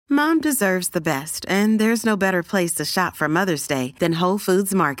Mom deserves the best, and there's no better place to shop for Mother's Day than Whole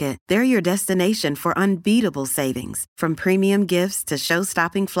Foods Market. They're your destination for unbeatable savings, from premium gifts to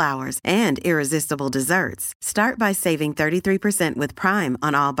show-stopping flowers and irresistible desserts. Start by saving 33% with Prime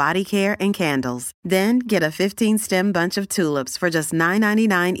on all body care and candles. Then get a 15-stem bunch of tulips for just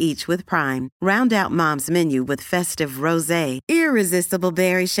 $9.99 each with Prime. Round out Mom's menu with festive rosé, irresistible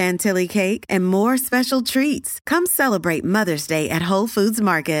berry chantilly cake, and more special treats. Come celebrate Mother's Day at Whole Foods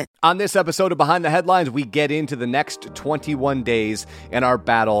Market. On this episode of Behind the Headlines, we get into the next 21 days in our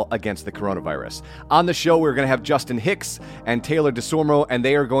battle against the coronavirus. On the show, we're going to have Justin Hicks and Taylor DeSormo, and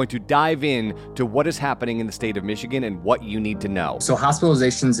they are going to dive in to what is happening in the state of Michigan and what you need to know. So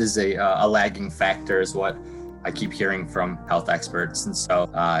hospitalizations is a lagging factor is what I keep hearing from health experts. And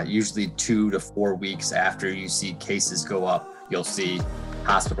so usually 2 to 4 weeks after you see cases go up, you'll see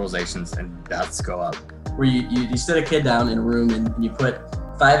hospitalizations and deaths go up. Where you sit a kid down in a room and you put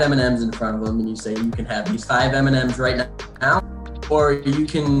 5 M&Ms in front of them and you say, you can have these 5 M&Ms right now, or you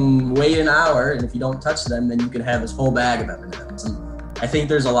can wait an hour, and if you don't touch them, then you can have this whole bag of M&Ms. And I think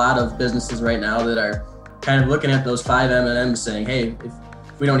there's a lot of businesses right now that are kind of looking at those 5 M&Ms saying, hey,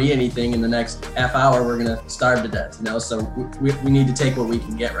 if we don't eat anything in the next half hour, we're going to starve to death, So we need to take what we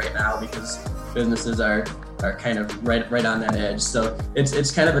can get right now because businesses are kind of right on that edge. So it's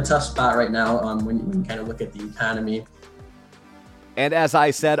kind of a tough spot right now when you kind of look at the economy. And as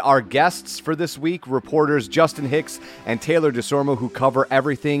I said, our guests for this week, reporters Justin Hicks and Taylor DeSormo, who cover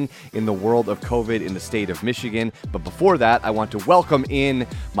everything in the world of COVID in the state of Michigan. But before that, I want to welcome in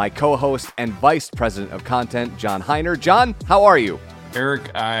my co-host and vice president of content, John Heiner. John, how are you?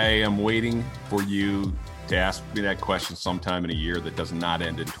 Eric, I am waiting for you to ask me that question sometime in a year that does not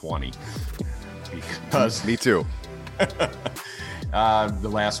end in 20. Because me too. The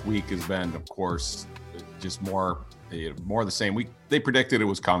last week has been, of course, just more the same. They predicted it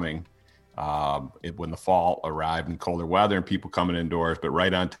was coming when the fall arrived and colder weather and people coming indoors, but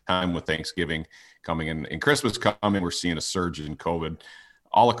right on time with Thanksgiving coming in and Christmas coming, we're seeing a surge in COVID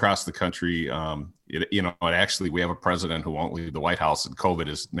all across the country. Actually, we have a president who won't leave the White House, and COVID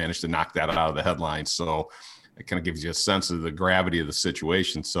has managed to knock that out of the headlines. So it kind of gives you a sense of the gravity of the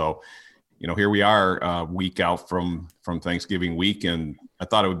situation. So, here we are a week out from Thanksgiving week, and I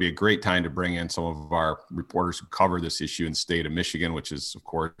thought it would be a great time to bring in some of our reporters who cover this issue in the state of Michigan, which is, of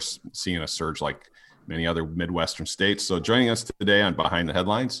course, seeing a surge like many other Midwestern states. So joining us today on Behind the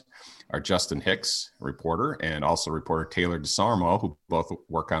Headlines are Justin Hicks, reporter, and also reporter Taylor DeSormo, who both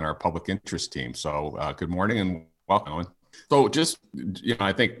work on our public interest team. So good morning and welcome. So just,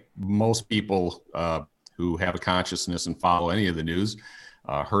 I think most people who have a consciousness and follow any of the news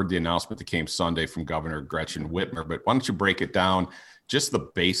heard the announcement that came Sunday from Governor Gretchen Whitmer. But why don't you break it down, just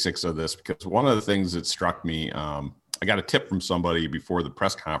the basics of this? Because one of the things that struck me, I got a tip from somebody before the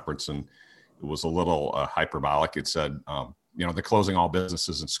press conference, and it was a little hyperbolic. It said, they're closing all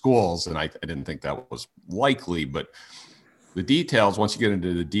businesses and schools, and I didn't think that was likely. But the details, once you get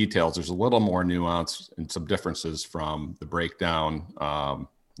into the details, there's a little more nuance and some differences from the breakdown,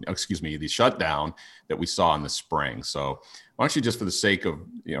 the shutdown that we saw in the spring. So why don't you, just for the sake of,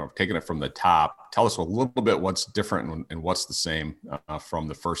 taking it from the top, tell us a little bit what's different and what's the same from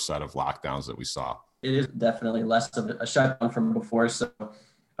the first set of lockdowns that we saw. It is definitely less of a shutdown from before. So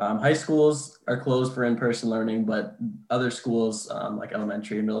high schools are closed for in-person learning, but other schools like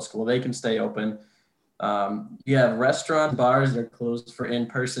elementary and middle school, they can stay open. You have restaurant, bars that are closed for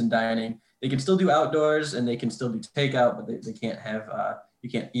in-person dining. They can still do outdoors and they can still do takeout, but they can't have, you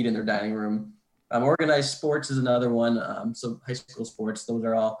can't eat in their dining room. Organized sports is another one. So high school sports, those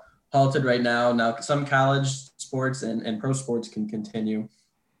are all halted right now. Now, some college sports and pro sports can continue.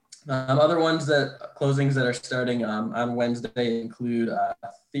 Other ones closings that are starting on Wednesday include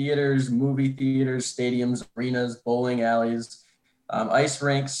theaters, movie theaters, stadiums, arenas, bowling alleys, ice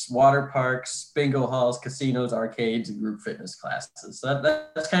rinks, water parks, bingo halls, casinos, arcades, and group fitness classes. So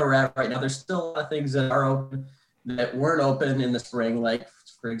that's kind of where we're at right now. There's still a lot of things that are open that weren't open in the spring, like,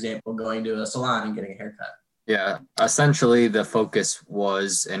 for example, going to a salon and getting a haircut. Yeah, essentially the focus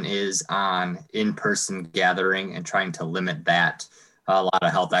was and is on in-person gathering and trying to limit that. A lot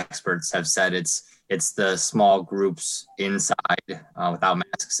of health experts have said it's the small groups inside without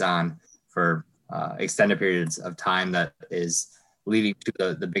masks on for extended periods of time that is leading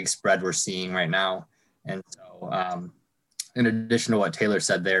to the big spread we're seeing right now. And so in addition to what Taylor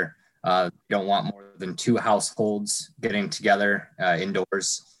said there, you don't want more than 2 households getting together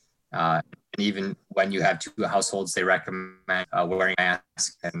indoors. And even when you have 2 households, they recommend wearing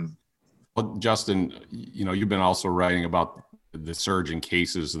masks. Well, Justin, you've been also writing about the surge in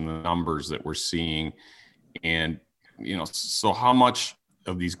cases and the numbers that we're seeing. And, so how much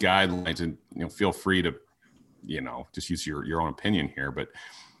of these guidelines, and feel free to just use your own opinion here, but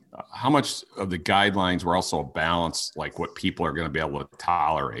how much of the guidelines were also balanced, like what people are going to be able to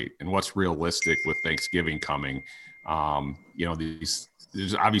tolerate and what's realistic with Thanksgiving coming?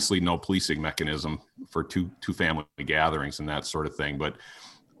 There's obviously no policing mechanism for two family gatherings and that sort of thing. But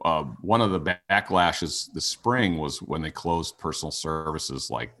one of the backlashes this spring was when they closed personal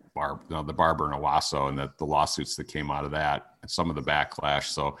services like the barber in Owasso, and the lawsuits that came out of that, and some of the backlash.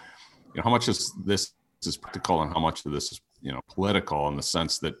 So, how much is this is practical and how much of this is political, in the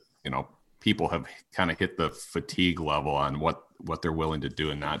sense that people have kind of hit the fatigue level on what they're willing to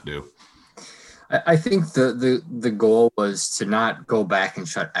do and not do? I think the goal was to not go back and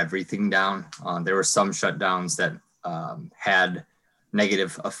shut everything down. There were some shutdowns that had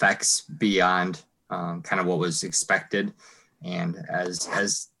negative effects beyond kind of what was expected. And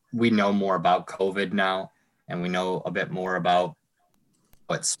as we know more about COVID now, and we know a bit more about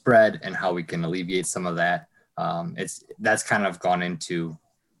what spread and how we can alleviate some of that, that's kind of gone into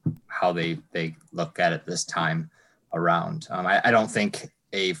how they look at it this time around. I don't think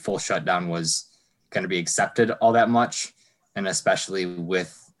a full shutdown was going to be accepted all that much, and especially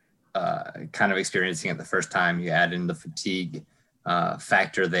with kind of experiencing it the first time, you add in the fatigue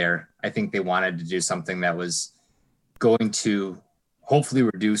factor there. I think they wanted to do something that was going to hopefully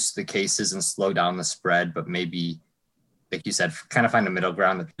reduce the cases and slow down the spread, but maybe, like you said, kind of find a middle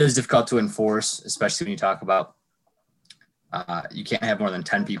ground. It is difficult to enforce, especially when you talk about you can't have more than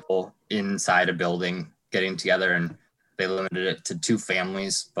 10 people inside a building getting together, and they limited it to 2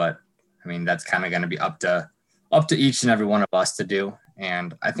 families. But I mean, that's kind of going to be up to each and every one of us to do.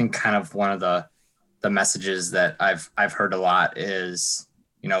 And I think kind of one of the messages that I've heard a lot is,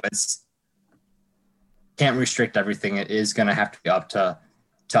 it's can't restrict everything. It is going to have to be up to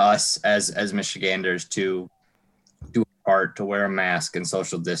us as Michiganders to do our part, to wear a mask and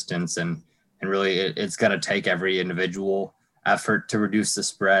social distance. And really it's going to take every individual effort to reduce the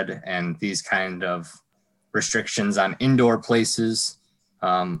spread. And these kind of restrictions on indoor places,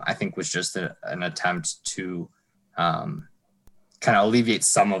 I think was just an attempt to kind of alleviate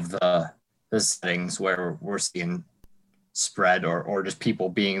some of the settings where we're seeing spread or just people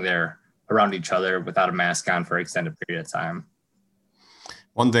being there around each other without a mask on for an extended period of time.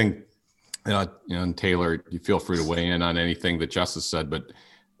 One thing, and Taylor, you feel free to weigh in on anything that Justice said, but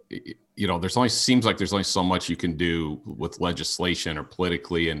seems like there's only so much you can do with legislation or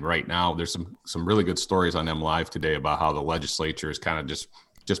politically. And right now there's some really good stories on M Live today about how the legislature is kind of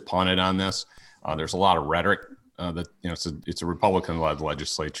just punted on this. There's a lot of rhetoric that, it's a Republican-led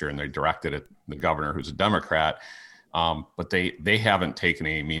legislature, and they directed at the governor, who's a Democrat. But they haven't taken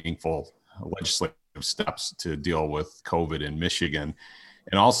any meaningful legislative steps to deal with COVID in Michigan.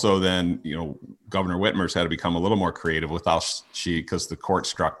 And also then, Governor Whitmer's had to become a little more creative because the court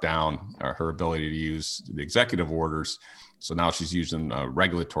struck down her ability to use the executive orders. So now she's using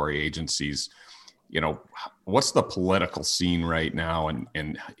regulatory agencies. What's the political scene right now?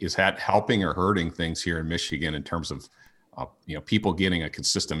 And is that helping or hurting things here in Michigan in terms of, people getting a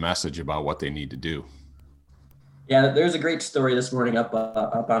consistent message about what they need to do? Yeah, there's a great story this morning up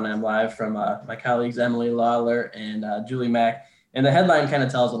on M Live from my colleagues Emily Lawler and Julie Mack. And the headline kind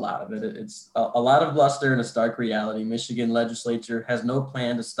of tells a lot of it. It's a lot of bluster and a stark reality. Michigan legislature has no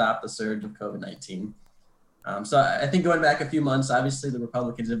plan to stop the surge of COVID-19. So I think going back a few months, obviously the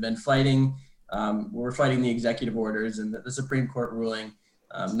Republicans have been fighting. We're fighting the executive orders, and the Supreme Court ruling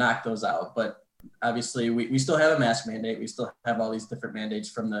knocked those out. But obviously we still have a mask mandate. We still have all these different mandates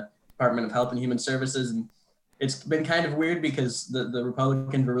from the Department of Health and Human Services. And it's been kind of weird because the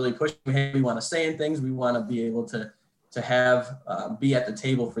Republicans were really pushing, hey, we want to say in things. We want to be able to have be at the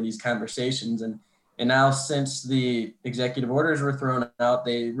table for these conversations. And now since the executive orders were thrown out,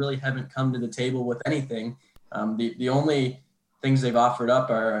 they really haven't come to the table with anything. The only things they've offered up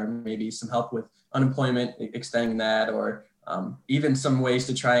are maybe some help with unemployment, extending that, or even some ways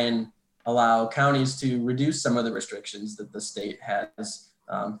to try and allow counties to reduce some of the restrictions that the state has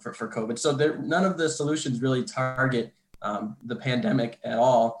for COVID. So none of the solutions really target the pandemic at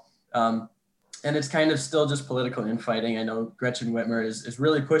all. And it's kind of still just political infighting. I know Gretchen Whitmer is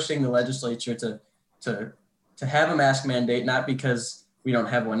really pushing the legislature to have a mask mandate, not because we don't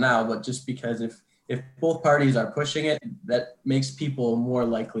have one now, but just because if both parties are pushing it, that makes people more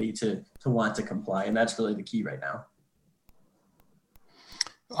likely to want to comply. And that's really the key right now.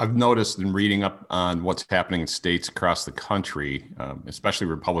 I've noticed in reading up on what's happening in states across the country, especially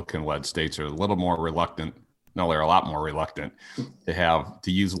Republican-led states, are a little more reluctant. No, they're a lot more reluctant to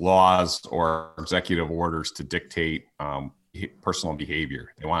use laws or executive orders to dictate personal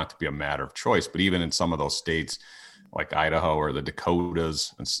behavior. They want it to be a matter of choice. But even in some of those states, like Idaho or the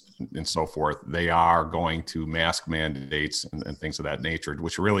Dakotas and so forth, they are going to mask mandates and things of that nature,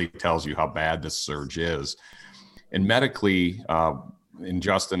 which really tells you how bad this surge is. And medically, and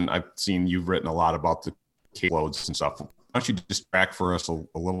Justin, I've seen you've written a lot about the caseloads and stuff. Why don't you just track for us a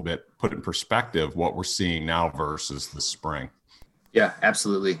little bit, put in perspective what we're seeing now versus the spring? Yeah,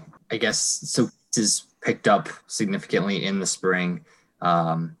 absolutely. I guess so. Cases picked up significantly in the spring,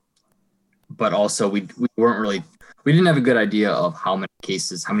 but also we didn't have a good idea of how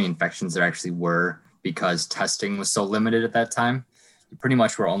many infections there actually were, because testing was so limited at that time. We pretty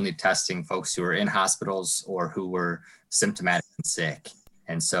much were only testing folks who were in hospitals or who were symptomatic and sick.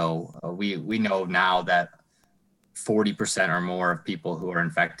 And so we know now that 40% or more of people who are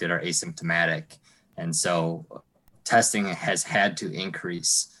infected are asymptomatic. And so testing has had to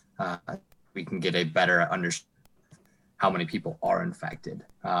increase. We can get a better understanding of how many people are infected.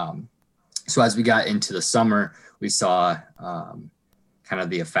 So as we got into the summer, we saw kind of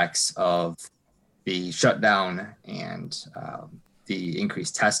the effects of the shutdown and the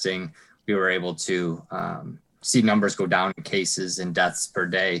increased testing. We were able to see numbers go down in cases and deaths per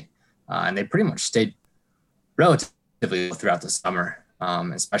day. And they pretty much stayed relatively low throughout the summer,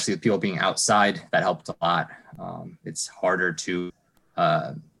 especially with people being outside. That helped a lot. It's harder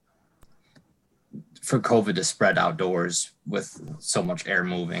for COVID to spread outdoors with so much air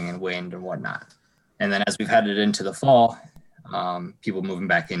moving and wind and whatnot. And then as we've headed into the fall, people moving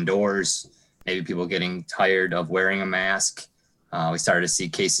back indoors, maybe people getting tired of wearing a mask. We started to see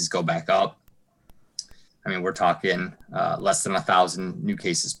cases go back up. I mean, we're talking less than 1,000 new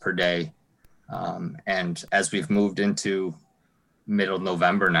cases per day. And as we've moved into middle of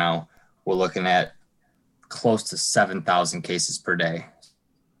November now, we're looking at close to 7,000 cases per day.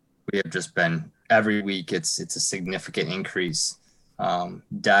 We have just been, every week, it's a significant increase.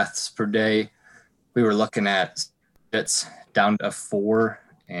 Deaths per day, we were looking at it's down to 4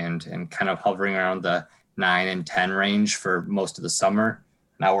 and kind of hovering around the 9 and 10 range for most of the summer.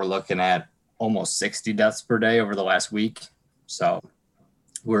 Now we're looking at almost 60 deaths per day over the last week. So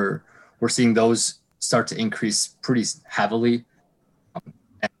we're seeing those start to increase pretty heavily.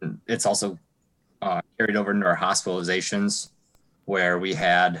 And it's also carried over into our hospitalizations, where we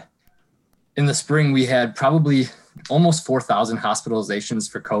had, in the spring, we had probably almost 4,000 hospitalizations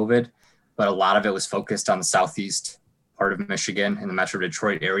for COVID, but a lot of it was focused on the southeast part of Michigan in the Metro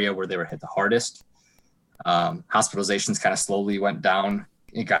Detroit area, where they were hit the hardest. Hospitalizations kind of slowly went down.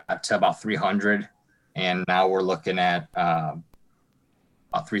 It got to about 300, and now we're looking at about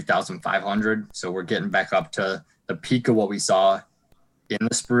 3,500. So we're getting back up to the peak of what we saw in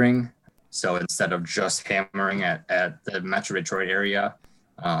the spring. So instead of just hammering at the Metro Detroit area,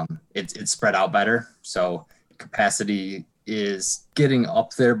 it's spread out better. So capacity is getting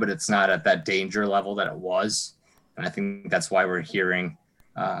up there, but it's not at that danger level that it was. And I think that's why we're hearing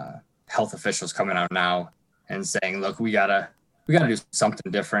health officials coming out now and saying, look, we gotta do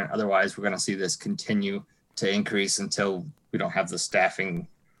something different. Otherwise, we're going to see this continue to increase until we don't have the staffing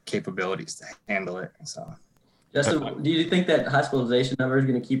capabilities to handle it. So, Justin, do you think that hospitalization number is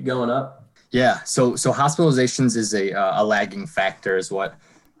going to keep going up? Yeah. So hospitalizations is a lagging factor, is what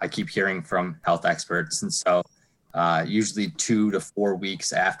I keep hearing from health experts. And so usually 2 to 4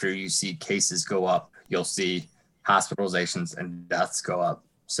 weeks after you see cases go up, you'll see hospitalizations and deaths go up.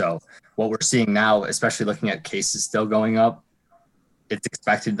 So what we're seeing now, especially looking at cases still going up, it's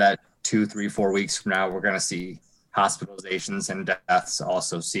expected that 2, 3, 4 weeks from now, we're going to see hospitalizations and deaths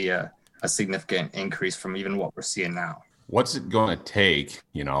also see a significant increase from even what we're seeing now. What's it going to take?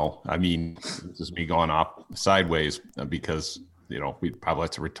 I mean, this is me going off sideways because,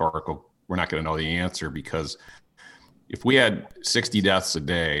 that's a rhetorical. We're not going to know the answer, because if we had 60 deaths a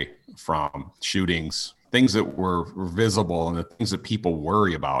day from shootings, things that were visible and the things that people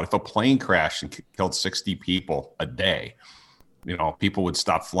worry about, if a plane crashed and killed 60 people a day, people would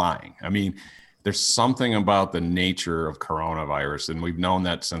stop flying. I mean, there's something about the nature of coronavirus, and we've known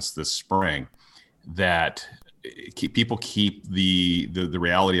that since this spring, that people keep the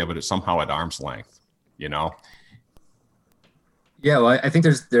reality of it somehow at arm's length, Yeah, well, I think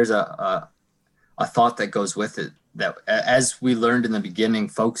there's a thought that goes with it, that as we learned in the beginning,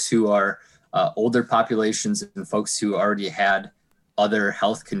 folks who are older populations and folks who already had other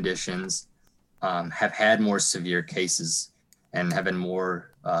health conditions have had more severe cases and have been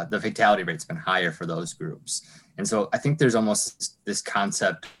more, the fatality rate's been higher for those groups. And so I think there's almost this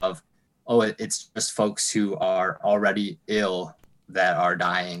concept of, it's just folks who are already ill that are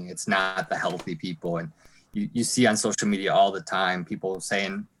dying. It's not the healthy people. And you see on social media all the time, people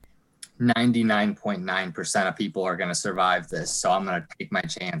saying 99.9% of people are going to survive this, so I'm going to take my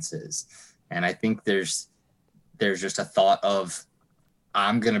chances. And I think there's there's just a thought of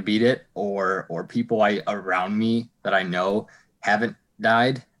I'm going to beat it, or people around me that I know haven't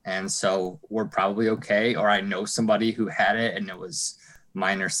died. And so we're probably okay. Or I know somebody who had it and it was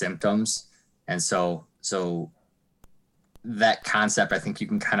minor symptoms. And so that concept, I think you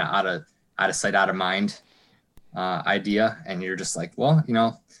can kind of out of sight, out of mind idea. And you're just like, well,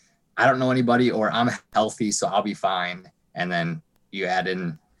 I don't know anybody, or I'm healthy, so I'll be fine. And then you add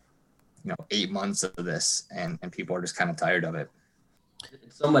in, 8 months of this and people are just kind of tired of it.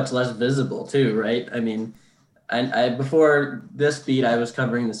 It's so much less visible too, right? I mean, I before this beat, I was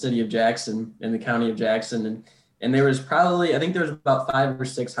covering the city of Jackson and the county of Jackson, and there was probably, I think there was about 5 or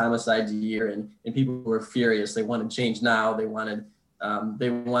 6 homicides a year, and people were furious. They wanted change now. They wanted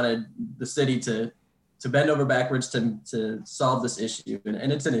the city to bend over backwards to solve this issue,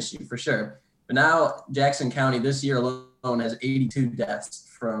 and it's an issue for sure. But now Jackson County this year alone has 82 deaths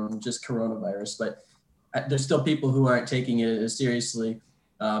from just coronavirus, but there's still people who aren't taking it as seriously,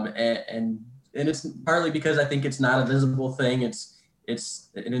 and it's partly because I think it's not a visible thing. It's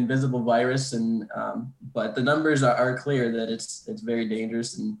an invisible virus, and but the numbers are clear that it's very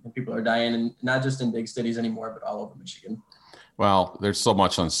dangerous, and people are dying, and not just in big cities anymore, but all over Michigan. Well, there's so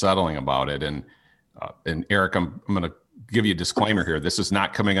much unsettling about it, and Eric, I'm going to give you a disclaimer here. This is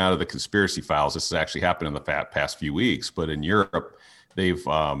not coming out of the conspiracy files. This has actually happened in the past few weeks. But in Europe, they've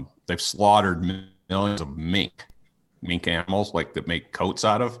slaughtered millions of mink animals, like that make coats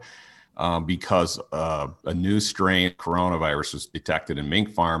out of. Because a new strain of coronavirus was detected in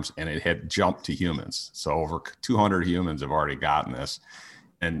mink farms, and it had jumped to humans. So over 200 humans have already gotten this.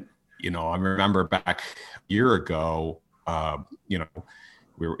 And, I remember back a year ago,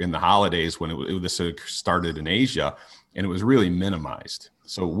 we were in the holidays when this started in Asia, and it was really minimized.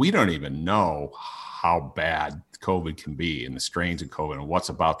 So we don't even know how bad COVID can be, and the strains of COVID and what's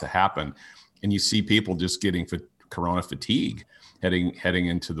about to happen. And you see people just getting corona fatigue heading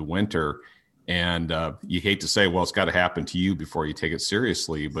into the winter. And you hate to say, well, it's got to happen to you before you take it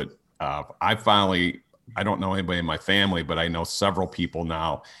seriously. But I don't know anybody in my family, but I know several people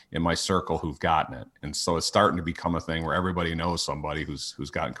now in my circle who've gotten it. And so it's starting to become a thing where everybody knows somebody who's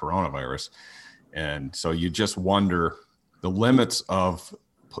gotten coronavirus. And so you just wonder the limits of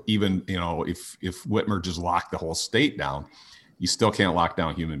even, if Whitmer just locked the whole state down, you still can't lock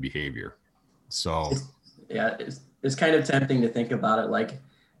down human behavior. So it's kind of tempting to think about it like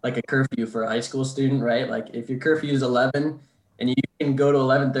a curfew for a high school student, right? Like if your curfew is 11 and you can go to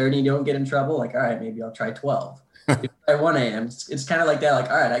 11:30 and you don't get in trouble, like, all right, maybe I'll try 12. If you try 1 a.m., it's kind of like that. Like,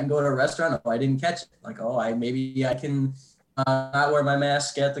 all right, I can go to a restaurant. Oh, I didn't catch it. Like, maybe I can not wear my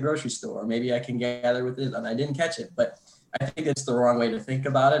mask at the grocery store. Maybe I can gather with it and I didn't catch it. But I think it's the wrong way to think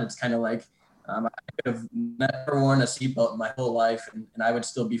about it. It's kind of like I could have never worn a seatbelt in my whole life, and I would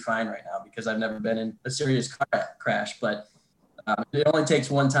still be fine right now because I've never been in a serious car crash. But it only takes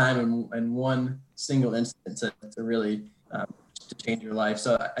one time and one single incident to really to change your life.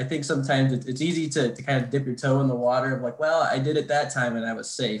 So I think sometimes it's easy to kind of dip your toe in the water of like, well, I did it that time and I was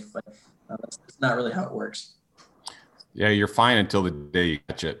safe, but that's not really how it works. Yeah, you're fine until the day you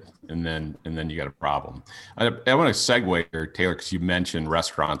catch it, and then you got a problem. I want to segue here, Taylor, because you mentioned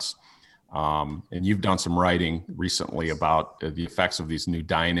restaurants. And you've done some writing recently about the effects of these new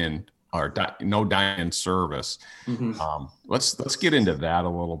dine-in or no dine-in service. Mm-hmm. Let's get into that a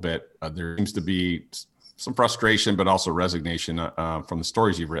little bit. There seems to be some frustration, but also resignation from the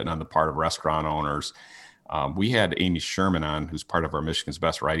stories you've written on the part of restaurant owners. We had Amy Sherman on, who's part of our Michigan's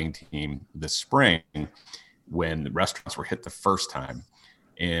Best Writing team this spring when the restaurants were hit the first time.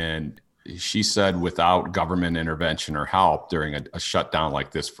 And she said without government intervention or help during a shutdown like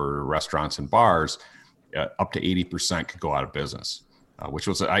this for restaurants and bars, up to 80% could go out of business, which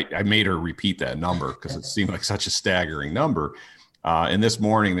was, I made her repeat that number because it seemed like such a staggering number. And this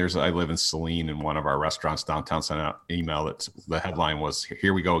morning, I live in Saline, and one of our restaurants downtown sent out an email that the headline was,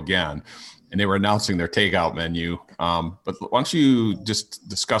 "Here we go again." And they were announcing their takeout menu. But why don't you just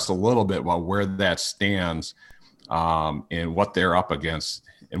discuss a little bit about where that stands and what they're up against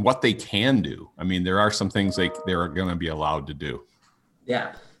and what they can do. I mean, there are some things they're going to be allowed to do.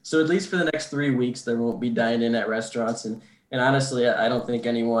 Yeah. So at least for the next 3 weeks, there won't be dine-in at restaurants. And honestly, I don't think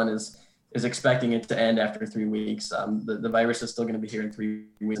anyone is expecting it to end after 3 weeks. The virus is still going to be here in 3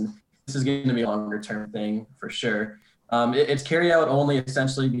 weeks. And this is going to be a longer-term thing for sure. It's carry-out only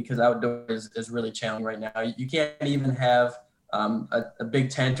essentially because outdoor is really challenging right now. You can't even have a big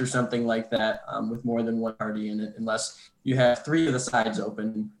tent or something like that with more than one party in it unless you have 3 of the sides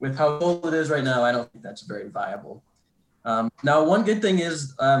open. With how cold it is right now, I don't think that's very viable. Now, one good thing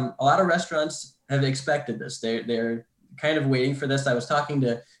is a lot of restaurants have expected this. They're kind of waiting for this. I was talking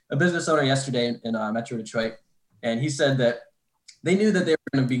to a business owner yesterday in Metro Detroit, And he said that they knew that they were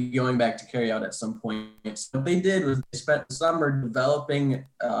going to be going back to carry out at some point. So what they did was they spent the summer developing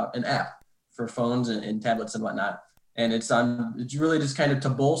an app for phones and tablets and whatnot. And it's really just kind of to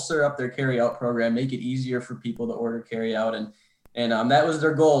bolster up their carry out program, make it easier for people to order carry out. And that was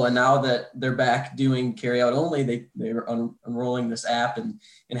their goal. And now that they're back doing carry out only, they were unrolling this app and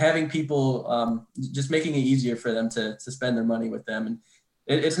having people just making it easier for them to spend their money with them. And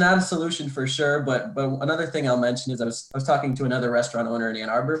it's not a solution for sure, but another thing I'll mention is I was talking to another restaurant owner in Ann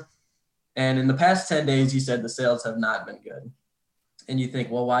Arbor, and in the past 10 days, he said the sales have not been good. And you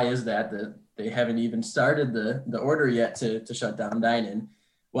think, well, why is that? They haven't even started the order yet to shut down dine-in.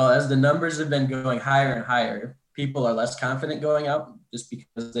 Well, as the numbers have been going higher and higher, people are less confident going out just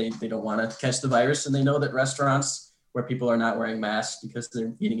because they don't want to catch the virus. And they know that restaurants where people are not wearing masks because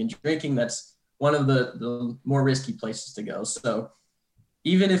they're eating and drinking, that's one of the more risky places to go. So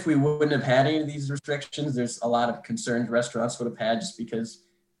even if we wouldn't have had any of these restrictions, there's a lot of concerns restaurants would have had just because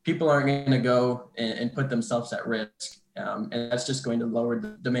people aren't going to go and put themselves at risk. And that's just going to lower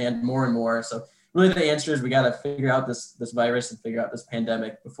the demand more and more. So really the answer is we got to figure out this virus and figure out this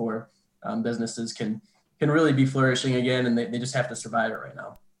pandemic before businesses can really be flourishing again. And they just have to survive it right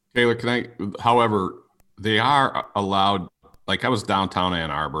now. Taylor, however, they are allowed, like I was downtown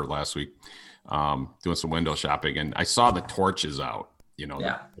Ann Arbor last week doing some window shopping and I saw the torches out.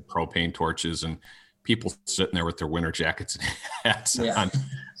 The propane torches and people sitting there with their winter jackets and hats on.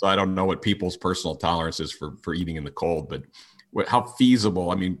 So I don't know what people's personal tolerance is for eating in the cold, but how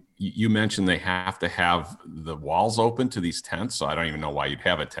feasible, I mean, you mentioned they have to have the walls open to these tents. So I don't even know why you'd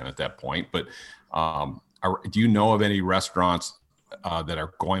have a tent at that point, but do you know of any restaurants that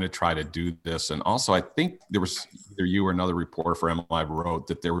are going to try to do this? And also I think there was either you or another reporter for MLive wrote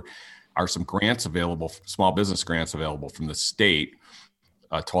that there are some grants available, small business grants available from the state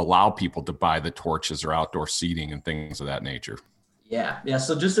to allow people to buy the torches or outdoor seating and things of that nature. Yeah.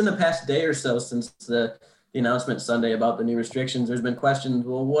 So just in the past day or so since the announcement Sunday about the new restrictions, there's been questions,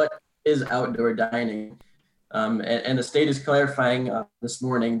 well, what is outdoor dining? And the state is clarifying this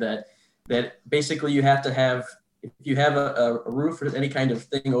morning that basically you have to have, if you have a roof or any kind of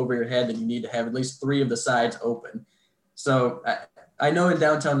thing over your head, then you need to have at least 3 of the sides open. So I know in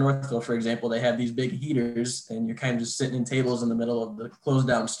downtown Northville, for example, they have these big heaters and you're kind of just sitting in tables in the middle of the closed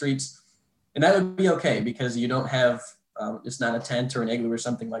down streets. And that would be okay because you don't have, it's not a tent or an igloo or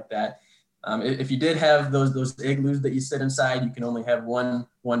something like that. If you did have those igloos that you sit inside, you can only have one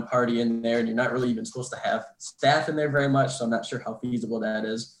party in there and you're not really even supposed to have staff in there very much. So I'm not sure how feasible that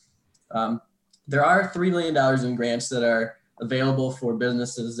is. There are $3 million in grants that are available for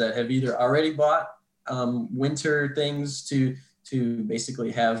businesses that have either already bought winter things to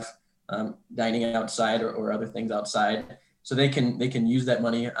basically have dining outside or other things outside. So they can use that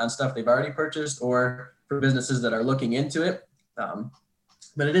money on stuff they've already purchased or for businesses that are looking into it.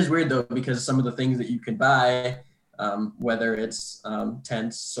 But it is weird though, because some of the things that you can buy, whether it's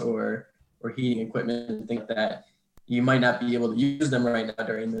tents or heating equipment and things like that, you might not be able to use them right now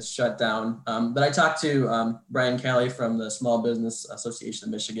during this shutdown. But I talked to Brian Kelly from the Small Business Association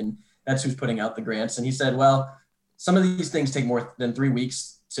of Michigan. That's who's putting out the grants. And he said, well, some of these things take more than 3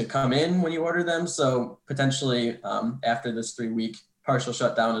 weeks to come in when you order them. So potentially after this 3-week partial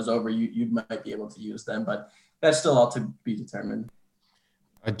shutdown is over, you might be able to use them, but that's still all to be determined.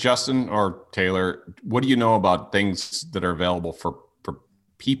 Justin or Taylor, what do you know about things that are available for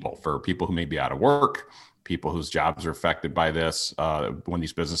people who may be out of work, people whose jobs are affected by this when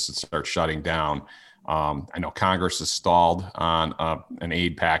these businesses start shutting down? I know Congress has stalled on an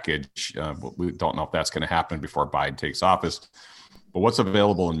aid package. We don't know if that's going to happen before Biden takes office. But what's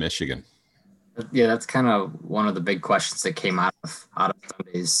available in Michigan? Yeah, that's kind of one of the big questions that came out of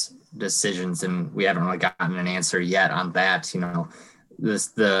Sunday's decisions, and we haven't really gotten an answer yet on that.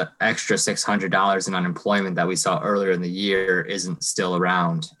 The extra $600 in unemployment that we saw earlier in the year isn't still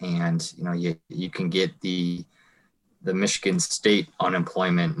around, and you can get the Michigan state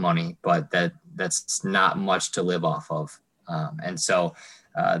unemployment money, but that's not much to live off of. And so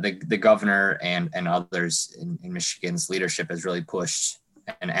the governor and others in Michigan's leadership has really pushed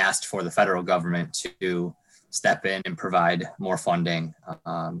and asked for the federal government to step in and provide more funding,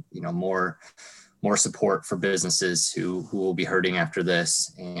 more support for businesses who will be hurting after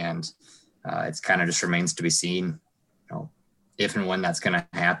this. And it's kind of just remains to be seen, if and when that's going to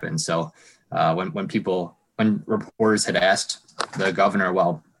happen. So when reporters had asked the governor,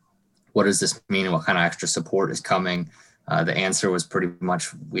 well, what does this mean and what kind of extra support is coming? The answer was pretty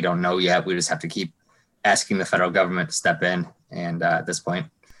much, we don't know yet. We just have to keep asking the federal government to step in. And at this point,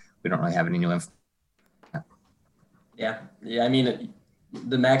 we don't really have any new info. Yeah. I mean,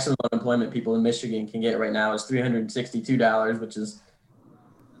 the maximum unemployment people in Michigan can get right now is $362, which is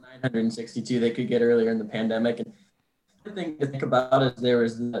 $962 they could get earlier in the pandemic. And the thing to think about is there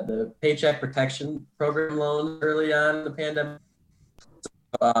was the Paycheck Protection Program loan early on in the pandemic.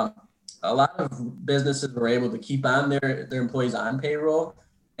 So, a lot of businesses were able to keep on their employees on payroll.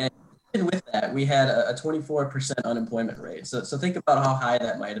 And even with that, we had a 24% unemployment rate. So think about how high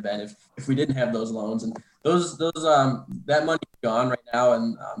that might have been if we didn't have those loans. And that money is gone right now.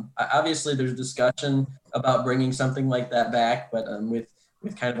 And obviously there's discussion about bringing something like that back, but with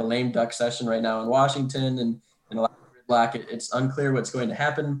kind of a lame duck session right now in Washington and a lot of gridlock, it's unclear what's going to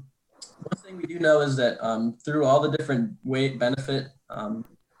happen. One thing we do know is that through all the different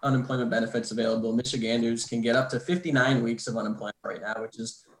unemployment benefits available, Michiganders can get up to 59 weeks of unemployment right now, which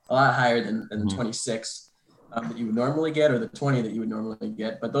is a lot higher than the 26 that you would normally get, or the 20 that you would normally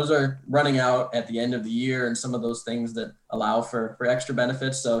get. But those are running out at the end of the year, and some of those things that allow for extra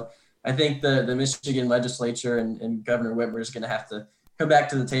benefits. So I think the Michigan legislature and Governor Whitmer is going to have to come back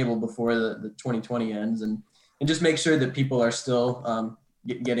to the table before the 2020 ends and just make sure that people are still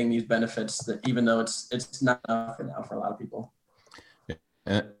getting these benefits, that even though it's not enough for now for a lot of people.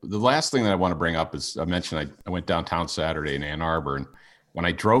 And the last thing that I want to bring up is I mentioned I went downtown Saturday in Ann Arbor, and when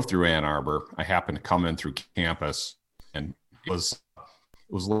I drove through Ann Arbor, I happened to come in through campus, and it was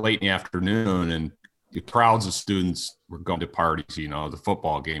late in the afternoon, and the crowds of students were going to parties. You know, the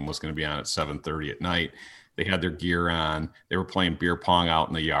football game was going to be on at 7:30 at night. They had their gear on. They were playing beer pong out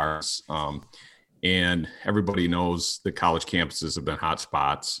in the yards. And everybody knows that college campuses have been hot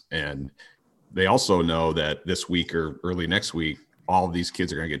spots. And they also know that this week or early next week, all of these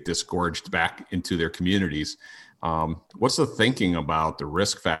kids are going to get disgorged back into their communities. What's the thinking about the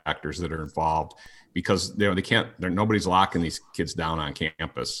risk factors that are involved? Because nobody's locking these kids down on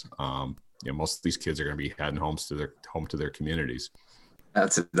campus. Most of these kids are going to be heading home to their communities.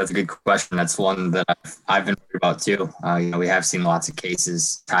 That's a good question. That's one that I've been worried about too. We have seen lots of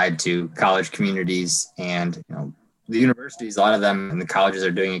cases tied to college communities, and the universities. A lot of them and the colleges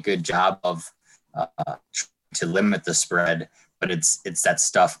are doing a good job of to limit the spread. But it's that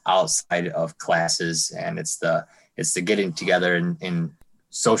stuff outside of classes, and it's the getting together in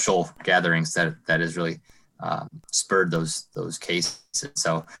social gatherings that has really spurred those cases.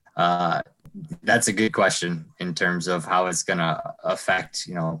 So that's a good question in terms of how it's going to affect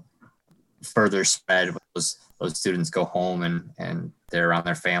further spread when those students go home and they're around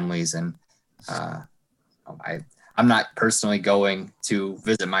their families. And I'm not personally going to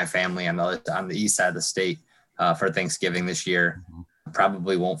visit my family on the east side of the state for Thanksgiving this year.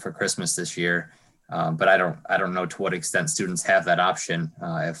 Probably won't for Christmas this year. But I don't know to what extent students have that option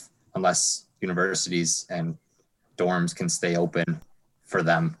unless universities and dorms can stay open for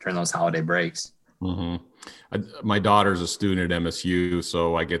them during those holiday breaks. Mm-hmm. My daughter's a student at MSU,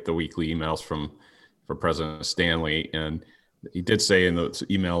 so I get the weekly emails from President Stanley, and he did say in the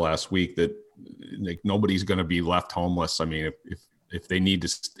email last week that nobody's going to be left homeless. I mean, if they need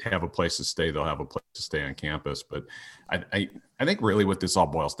to have a place to stay, they'll have a place to stay on campus. But I think really what this all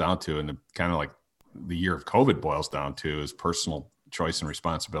boils down to, and kind of like the year of COVID boils down to, is personal choice and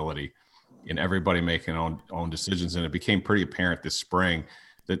responsibility, and everybody making own decisions. And it became pretty apparent this spring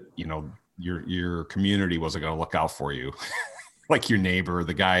that your community wasn't going to look out for you, like your neighbor,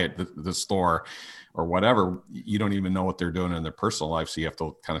 the guy at the store, or whatever. You don't even know what they're doing in their personal life, so you have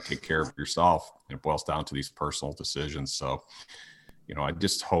to kind of take care of yourself. And it boils down to these personal decisions. So, I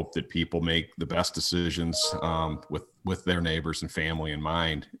just hope that people make the best decisions with their neighbors and family in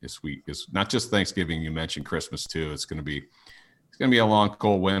mind. Is not just Thanksgiving. You mentioned Christmas too. It's going to be a long,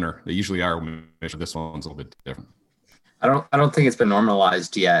 cold winter. They usually are. This one's a little bit different. I don't think it's been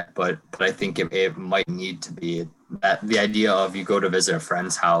normalized yet, but I think it might need to be. That the idea of you go to visit a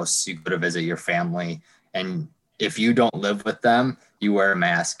friend's house, you go to visit your family, and if you don't live with them, you wear a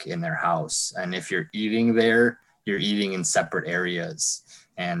mask in their house. And if you're eating there, you're eating in separate areas.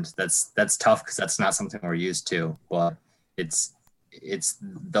 And that's tough because that's not something we're used to. But it's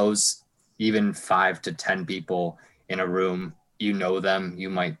those even 5 to 10 people in a room, them, you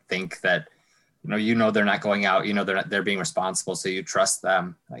might think that, they're not going out, they're being responsible. So you trust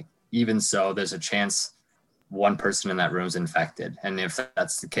them. Like, even so, there's a chance one person in that room is infected. And if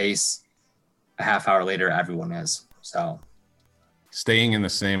that's the case, a half hour later, everyone is. So staying in the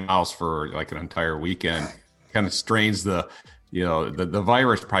same house for like an entire weekend kind of strains the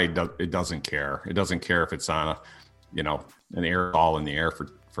virus. Probably it doesn't care. It doesn't care if it's on an aerosol in the air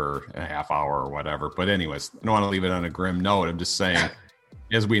for a half hour or whatever. But anyways, I don't want to leave it on a grim note. I'm just saying,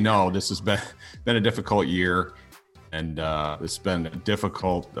 as we know, this has been a difficult year, and it's been a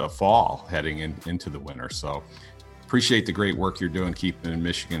difficult fall heading into the winter. So appreciate the great work you're doing, keeping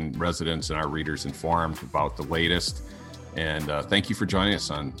Michigan residents and our readers informed about the latest. And thank you for joining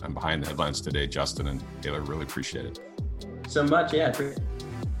us on Behind the Headlines today, Justin and Taylor. Really appreciate it. So much, yeah.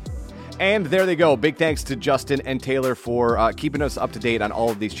 And there they go. Big thanks to Justin and Taylor for keeping us up to date on all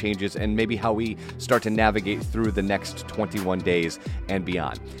of these changes and maybe how we start to navigate through the next 21 days and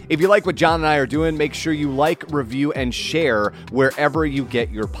beyond. If you like what John and I are doing, make sure you like, review, and share wherever you get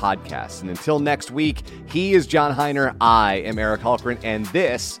your podcasts. And until next week, he is John Heiner, I am Eric Hulkran, and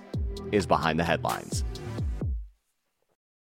this is Behind the Headlines.